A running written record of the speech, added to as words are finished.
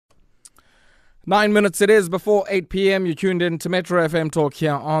9 minutes it is before 8 p.m. You tuned in to Metro FM Talk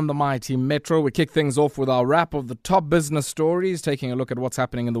here on the Mighty Metro. We kick things off with our wrap of the top business stories, taking a look at what's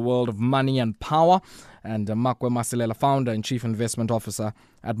happening in the world of money and power. And Makwe Masilela, founder and chief investment officer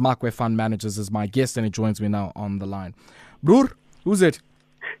at Makwe Fund Managers, is my guest, and he joins me now on the line. Broer, who's it?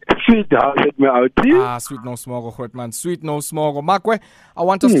 Sweet, sweet no smogo, Grootman. Sweet no smogo. Makwe, I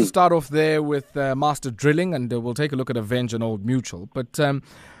want us to start off there with Master Drilling, and we'll take a look at Aveng and Old Mutual. But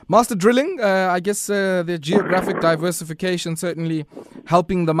Master Drilling, I guess their geographic diversification certainly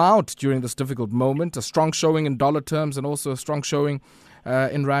helping them out during this difficult moment. A strong showing in dollar terms and also a strong showing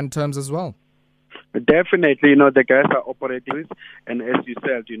in rand terms as well. Definitely, the guys are operating, and as you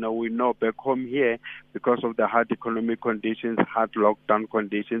said, we know back home here, because of the hard economic conditions, hard lockdown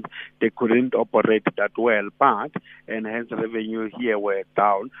conditions, they couldn't operate that well, and hence revenue here were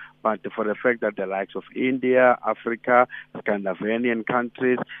down. But for the fact that the likes of India, Africa, Scandinavian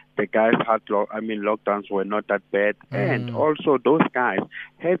countries, the guys had, lockdowns were not that bad. And also those guys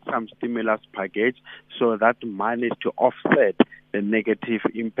had some stimulus package, so that managed to offset the negative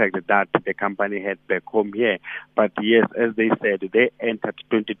impact that the company had back home here. But yes, as they said, they entered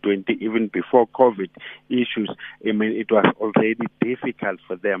 2020 even before COVID issues. It was already difficult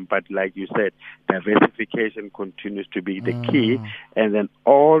for them. But like you said, diversification continues to be the key. And then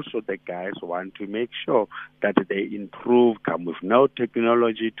also the guys want to make sure that they improve, come with new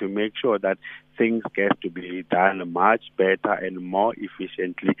technology to make sure that things get to be done much better and more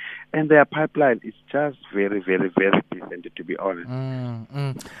efficiently. And their pipeline is just very, very, very decent, to be honest.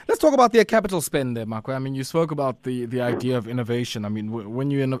 Let's talk about their capital spend there, Makwe. You spoke about the idea of innovation.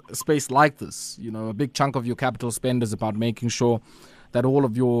 When you're in a space like this, a big chunk of your capital spend is about making sure that all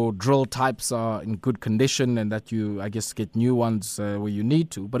of your drill types are in good condition and that you, I guess, get new ones where you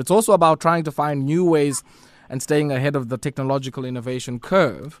need to. But it's also about trying to find new ways and staying ahead of the technological innovation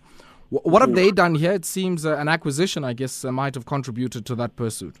curve. What have they done here? It seems an acquisition, I guess, might have contributed to that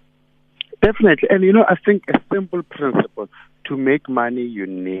pursuit. Definitely. And, I think a simple principle, to make money, you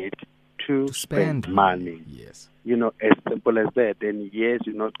need to spend money. Yes. As simple as that. And yes,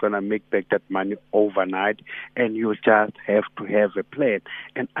 you're not going to make back that money overnight, and you just have to have a plan.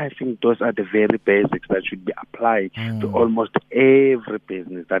 And I think those are the very basics that should be applied to almost every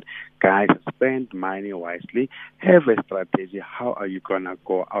business, that guys spend money wisely, have a strategy. How are you going to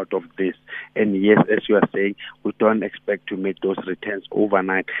go out of this? And yes, as you are saying, we don't expect to make those returns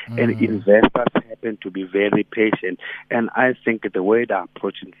overnight. And investors happen to be very patient. And I think the way they're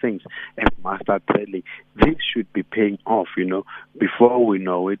approaching things and Master Drilling, this should be paying off, before we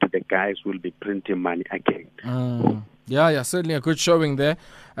know it, the guys will be printing money again. Yeah, certainly a good showing there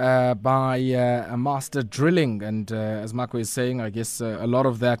by Master Drilling. And as Makwe is saying, I guess a lot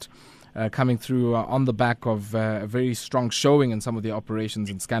of that coming through on the back of a very strong showing in some of the operations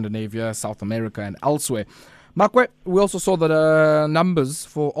in Scandinavia, South America and elsewhere. Makwe, we also saw the numbers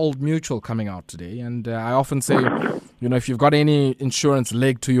for Old Mutual coming out today, and I often say, if you've got any insurance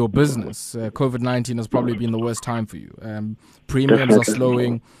leg to your business, COVID-19 has probably been the worst time for you. Premiums are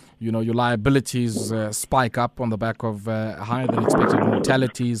slowing, your liabilities spike up on the back of higher than expected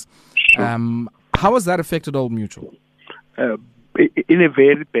mortalities. How has that affected Old Mutual? In a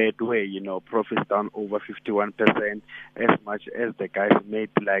very bad way, profits down over 51%, as much as the guys made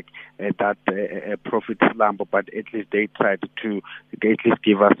that profit slump, but at least they tried to at least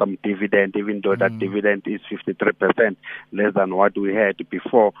give us some dividend, even though that dividend is 53% less than what we had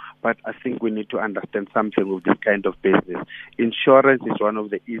before. But I think we need to understand something with this kind of business. Insurance is one of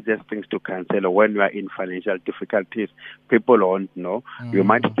the easiest things to cancel when you are in financial difficulties. People won't know. You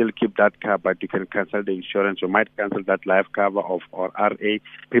might still keep that car, but you can cancel the insurance. You might cancel that life cover or RA.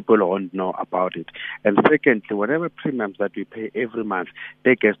 People won't know about it. And secondly, whatever premiums that we pay every month,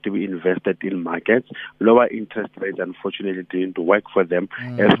 they get to be invested in markets. Lower interest rates, unfortunately, didn't work for them,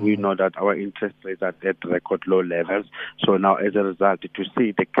 as we know that our interest rates are at record low levels. So now, as a result, to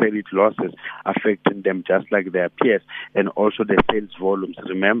see the credit losses affecting them just like their peers, and also the sales volumes.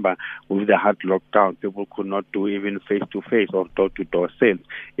 Remember, with the hard lockdown, people could not do even face-to-face or door-to-door sales.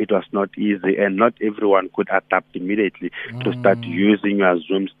 It was not easy, and not everyone could adapt immediately to start using your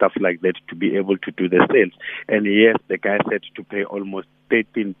Zoom, stuff like that, to be able to do the sales. And yes, the guy said to pay almost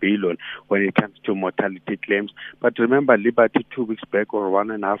 13 billion when it comes to mortality claims. But remember, Liberty 2 weeks back or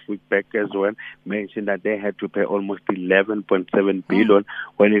 1.5 weeks back as well mentioned that they had to pay almost 11.7 billion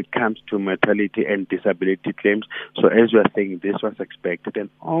when it comes to mortality and disability claims. So as you are saying, this was expected. And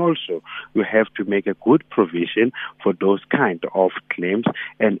also, you have to make a good provision for those kind of claims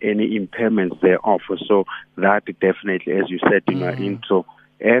and any impairments thereof. So that definitely, as you said in our intro,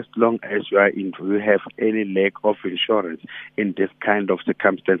 as long as you have any lack of insurance in this kind of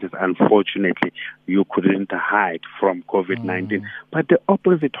circumstances, unfortunately, you couldn't hide from COVID-19. But the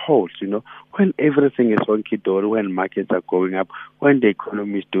opposite holds, when everything is hunky-dory, when markets are going up, when the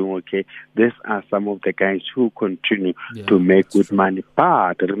economy is doing okay, these are some of the guys who continue to make good money.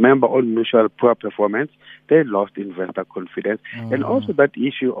 But remember, on mutual poor performance, they lost investor confidence. And also that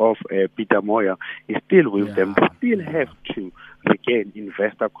issue of Peter Moya is still with them. They still have to regain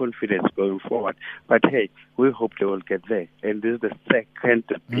investor confidence going forward. But hey, we hope they will get there. And this is the second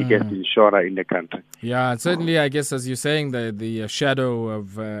biggest insurer in the country. Yeah, certainly, I guess, as you're saying, the shadow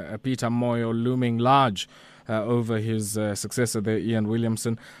of Peter Moyo looming large over his successor there, Ian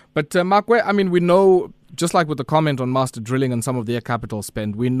Williamson. But Makwe, I mean, we know, just like with the comment on Master Drilling and some of their capital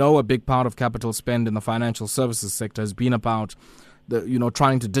spend, we know a big part of capital spend in the financial services sector has been about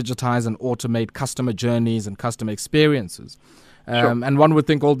trying to digitize and automate customer journeys and customer experiences. And one would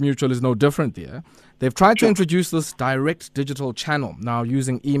think Old Mutual is no different there. They've tried to introduce this direct digital channel now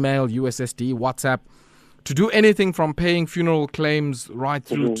using email, USSD, WhatsApp, to do anything from paying funeral claims right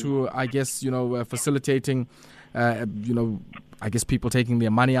through to, I guess, facilitating, I guess, people taking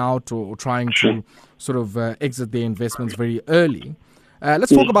their money out or trying to sort of exit their investments very early.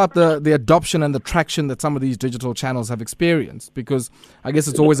 Let's talk about the adoption and the traction that some of these digital channels have experienced, because I guess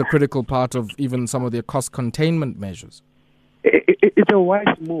it's always a critical part of even some of their cost containment measures. It's a wise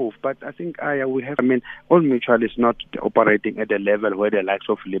move, but I think Old Mutual is not operating at a level where the likes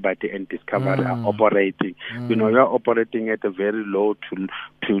of Liberty and Discovery are operating. You're operating at a very low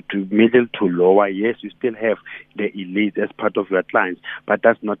to middle to lower. Yes, you still have the elite as part of your clients, but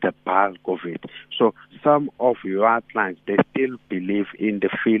that's not the bulk of it. So some of your clients, they still believe in the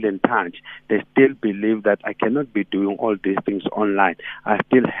feel and touch. They still believe that I cannot be doing all these things online. I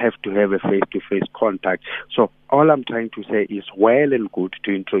still have to have a face-to-face contact. So all I'm trying to say is well and good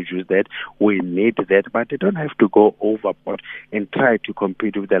to introduce that. We need that, but they don't have to go overboard and try to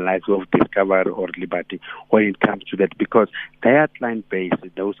compete with the likes of Discovery or Liberty when it comes to that, because their client base,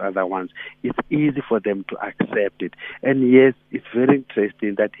 those other ones, it's easy for them to accept it. And yes, it's very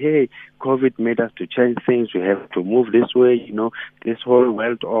interesting that, hey, COVID made us to change things. We have to move this way. This whole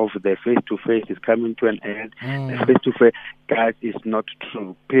world of the face-to-face is coming to an end. The face-to-face, guys, is not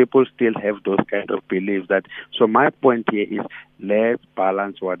true. People still have those kind of beliefs. So my point here is, let's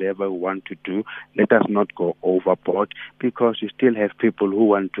balance whatever we want to do. Let us not go overboard, because you still have people who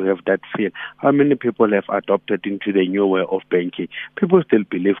want to have that feel. How many people have adopted into the new way of banking? People still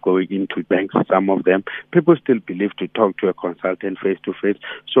believe going into banks, some of them. People still believe to talk to a consultant face-to-face.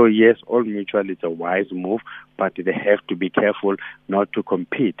 So yes, Old Mutual is a wise move, but they have to be careful not to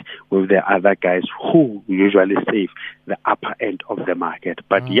compete with the other guys who usually save the upper end of the market.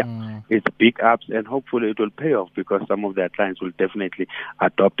 But it's big ups, and hopefully it will pay off, because some of their clients will definitely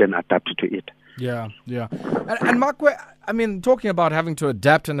adopt and adapt to it. Yeah. And Makwe, I mean, talking about having to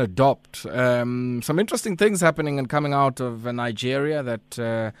adapt and adopt, some interesting things happening and coming out of Nigeria,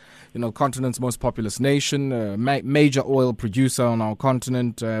 that, continent's most populous nation, major oil producer on our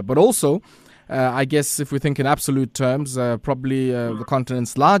continent, but also, I guess if we think in absolute terms, probably the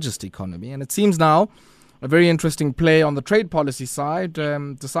continent's largest economy. And it seems now a very interesting play on the trade policy side,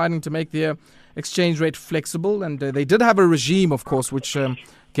 deciding to make their exchange rate flexible. And they did have a regime, of course, which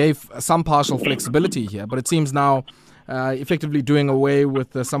gave some partial flexibility here. But it seems now effectively doing away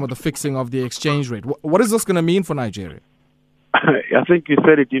with some of the fixing of the exchange rate. What is this going to mean for Nigeria? I think you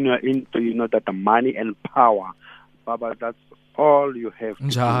said it in your intro, that the money and power, Baba, that's all you have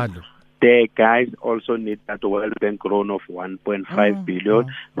to do. The guys also need that World Bank loan of 1.5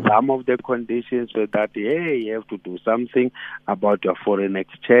 billion. Some of the conditions were that, you have to do something about your foreign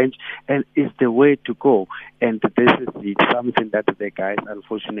exchange, and it's the way to go. And this is something that the guys,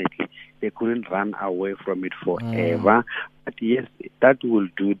 unfortunately, they couldn't run away from it forever. But yes, that will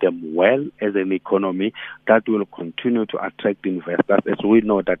do them well as an economy. That will continue to attract investors, as we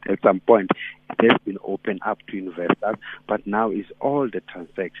know that at some point it has been opened up to investors, but now is all the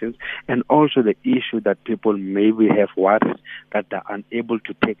transactions, and also the issue that people maybe have worries that they're unable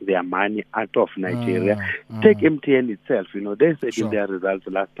to take their money out of Nigeria. Take MTN itself, they said in their results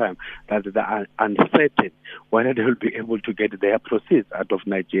last time that they are uncertain whether they will be able to get their proceeds out of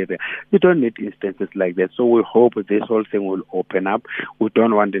Nigeria. You don't need instances like that. So we hope this whole thing will open up. We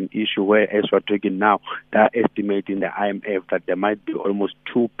don't want an issue where, as we're talking now, they're estimating the IMF that there might be almost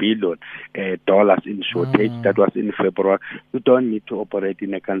 $2 billion in shortage. That was in February. You don't need to operate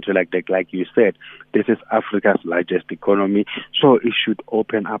in a country like that. Like you said, this is Africa's largest economy, so it should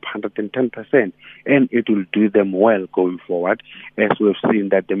open up 110%, and it will do them well going forward. As we've seen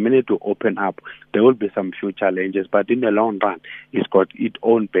that the minute to open up, there will be some few challenges, but in the long run, it's got its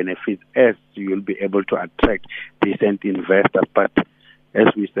own benefits, as you'll be able to attract decent investors. But as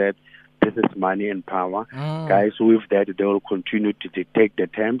we said, this is money and power. Guys, with that, they will continue to dictate the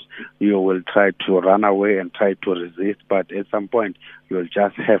terms. You will try to run away and try to resist, but at some point, you'll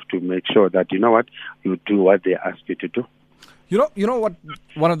just have to make sure that, you know what, you do what they ask you to do. You know what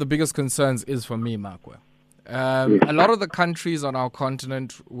one of the biggest concerns is for me, Makwe? A lot of the countries on our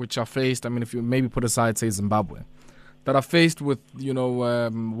continent which are faced, I mean, if you maybe put aside, say, Zimbabwe, that are faced with,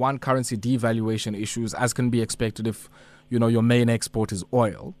 one currency devaluation issues, as can be expected if, your main export is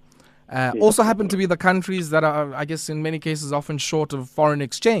oil. Also happen to be the countries that are, I guess, in many cases often short of foreign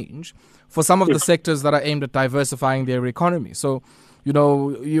exchange for some of the sectors that are aimed at diversifying their economy. So,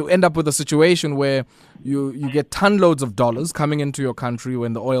 you end up with a situation where you get ton loads of dollars coming into your country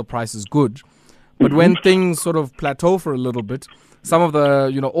when the oil price is good. But when things sort of plateau for a little bit, some of the,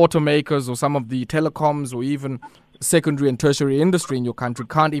 automakers or some of the telecoms or even secondary and tertiary industry in your country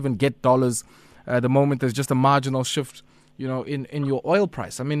can't even get dollars the moment there's just a marginal shift in your oil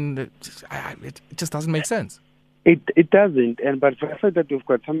price. I mean, it just doesn't make sense. It doesn't, but for the fact that we've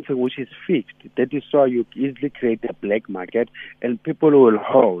got something which is fixed, that is why you easily create a black market, and people will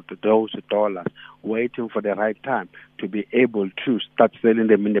hold those dollars, waiting for the right time to be able to start selling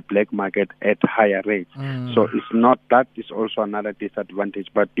them in the black market at higher rates. So it's not, that is also another disadvantage,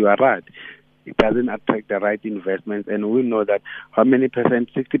 but you are right. It doesn't attract the right investments, and we know that how many percent,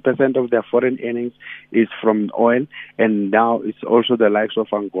 60% of their foreign earnings is from oil, and now it's also the likes of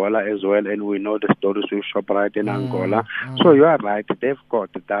Angola as well, and we know the stories with ShopRite in Angola. So you are right, they've got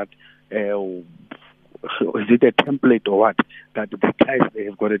that, is it a template or what, that the guys, they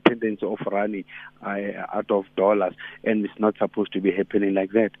have got a tendency of running out of dollars, and it's not supposed to be happening like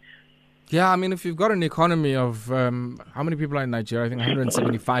that. Yeah, I mean, if you've got an economy of, how many people are in Nigeria? I think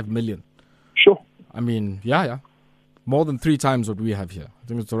 175 million. Sure. I mean, yeah. More than 3 times what we have here. I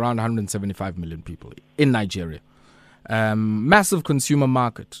think it's around 175 million people in Nigeria. Massive consumer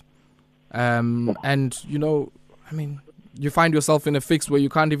market. And, I mean, you find yourself in a fix where you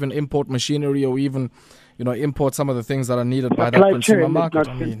can't even import machinery or even, import some of the things that are needed by that consumer market.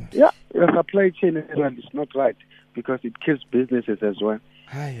 Yeah, the supply chain is not right, because it kills businesses as well.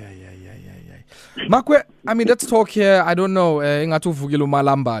 Makwe, I mean, let's talk here. I don't know, in terms of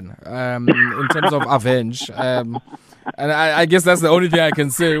Aveng. And I guess that's the only thing I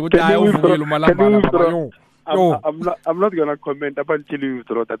can say. I'm not going to comment up until you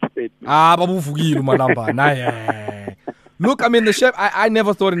withdraw that statement. Look, I mean, the share, I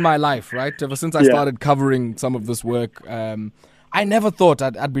never thought in my life, right, ever since I started covering some of this work, I never thought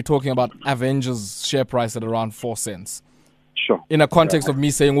I'd be talking about Aveng's share price at around 4 cents. Sure. In a context of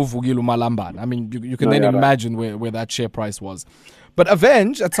me saying Uvugilu Malamba. I mean, you can imagine where that share price was. But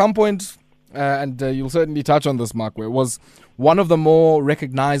Aveng, at some point, and you'll certainly touch on this, Makwe, was one of the more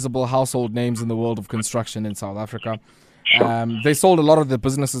recognizable household names in the world of construction in South Africa. Sure. They sold a lot of the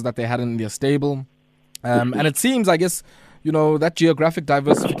businesses that they had in their stable. And it seems, I guess, that geographic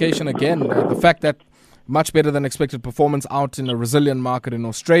diversification, again, the fact that much better than expected performance out in a resilient market in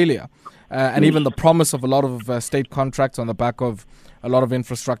Australia. And even the promise of a lot of state contracts on the back of a lot of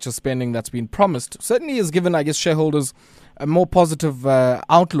infrastructure spending that's been promised certainly has given, I guess, shareholders a more positive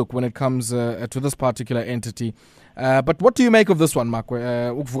outlook when it comes to this particular entity. But what do you make of this one,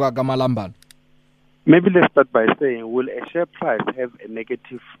 Makwe? Maybe let's start by saying, will a share price have a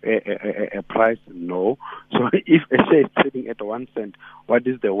negative price? No. So if a share is trading at 1 cent, what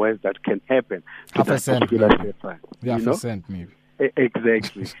is the worst that can happen to that particular share price? Yeah, half a cent, maybe.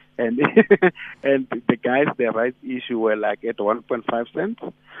 Exactly. And and the guys, their rights issue were like at 1.5 cents.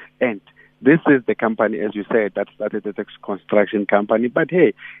 And this is the company, as you said, that started as a construction company. But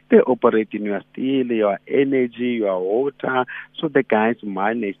hey, they operate in your steel, your energy, your water. So the guys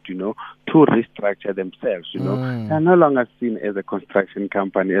managed, to restructure themselves, They're no longer seen as a construction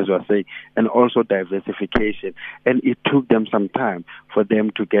company, as I was saying, and also diversification. And it took them some time for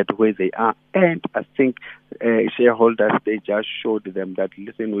them to get where they are. And I think shareholders, they just showed them that,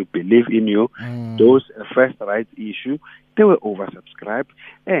 listen, we believe in you. Those first rights issue, they were oversubscribed,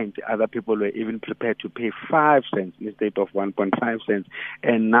 and other people were even prepared to pay 5 cents instead of 1.5 cents.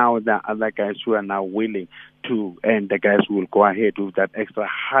 And now there are other guys who are now willing to, and the guys will go ahead with that extra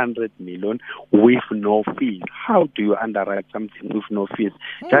 100 million with no fees. How do you underwrite something with no fees?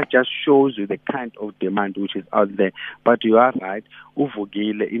 That just shows you the kind of demand which is out there. But you are right,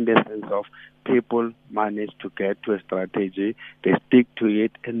 uvugile, in the sense of people manage to get to a strategy, they stick to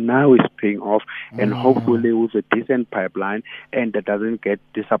it, and now it's paying off. And hopefully with a decent pipeline, and that doesn't get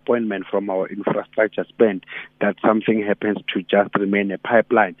disappointment from our infrastructure spend, that something happens to just remain a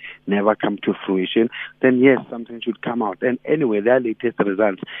pipeline, never come to fruition, then yes, something should come out. And anyway, their latest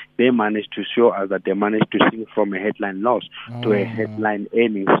results, they managed to show us that they managed to sink from a headline loss to a headline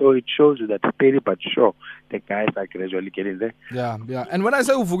earning. So it shows you that steady but sure, the guys are gradually getting there. Yeah. And when I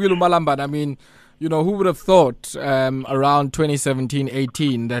say uvugile uMalamban, I mean, you know, who would have thought around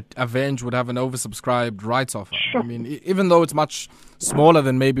 2017-18 that Aveng would have an oversubscribed rights offer? Sure. I mean, even though it's much smaller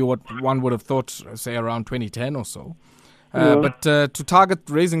than maybe what one would have thought, say, around 2010 or so. But to target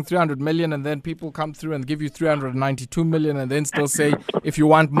raising 300 million and then people come through and give you 392 million and then still say, if you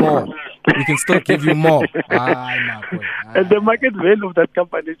want more, we can still give you more. And the market value of that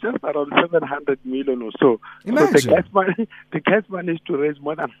company is just around 700 million or so. Imagine. So the guys managed to raise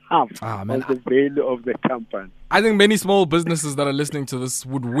more than half of the value of the company. I think many small businesses that are listening to this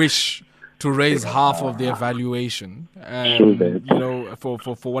would wish to raise half of their valuation, you know, for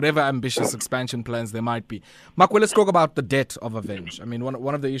whatever ambitious expansion plans there might be. Makwe, let's talk about the debt of Aveng. I mean,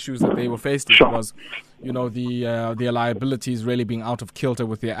 one of the issues that they were faced with was, you know, their liabilities really being out of kilter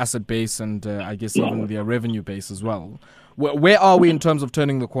with their asset base and I guess even their revenue base as well. Where are we in terms of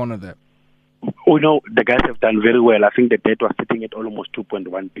turning the corner there? Oh, no, the guys have done very well. I think the debt was sitting at almost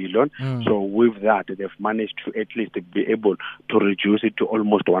 2.1 billion. So with that, they've managed to at least be able to reduce it to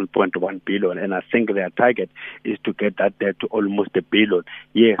almost 1.1 billion. And I think their target is to get that debt to almost $1 billion.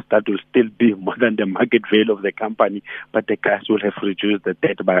 Yes, that will still be more than the market value of the company, but the guys will have reduced the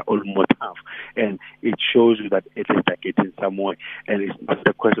debt by almost half. And it shows you that at least they're getting somewhere. And it's not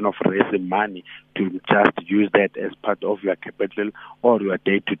a question of raising money to just use that as part of your capital or your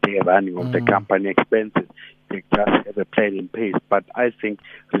day-to-day running of the company expenses. They just have a plan in place. But I think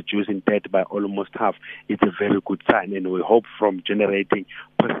reducing debt by almost half is a very good sign, and we hope from generating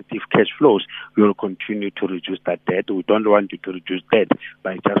positive cash flows, we will continue to reduce that debt. We don't want you to reduce debt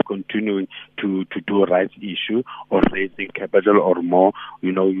by just continuing to do a rights issue or raising capital or more.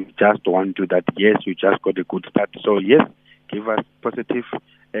 You know, you just want to that, yes, you just got a good start. So yes, give us positive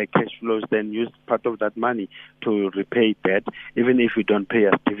cash flows, then use part of that money to repay debt. Even if you don't pay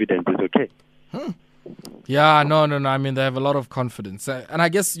us dividends, it's okay. Yeah, no. I mean, they have a lot of confidence. And I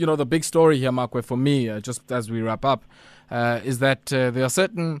guess, you know, the big story here, Makwe, for me, just as we wrap up, is that there are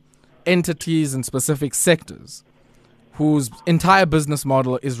certain entities and specific sectors whose entire business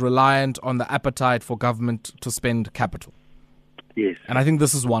model is reliant on the appetite for government to spend capital. Yes. And I think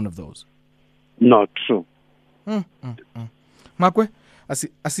this is one of those. Not true. Makwe,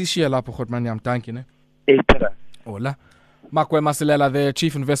 asishiya lapho khotmani yam, thank you. Hola. Makwe Masilela, the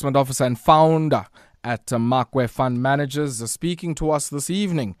Chief Investment Officer and founder at Makwe Fund Managers, speaking to us this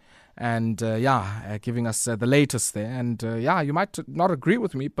evening and giving us the latest there. And you might not agree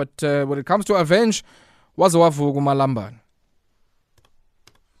with me, but when it comes to Aveng, wazi wavuka uMalamban.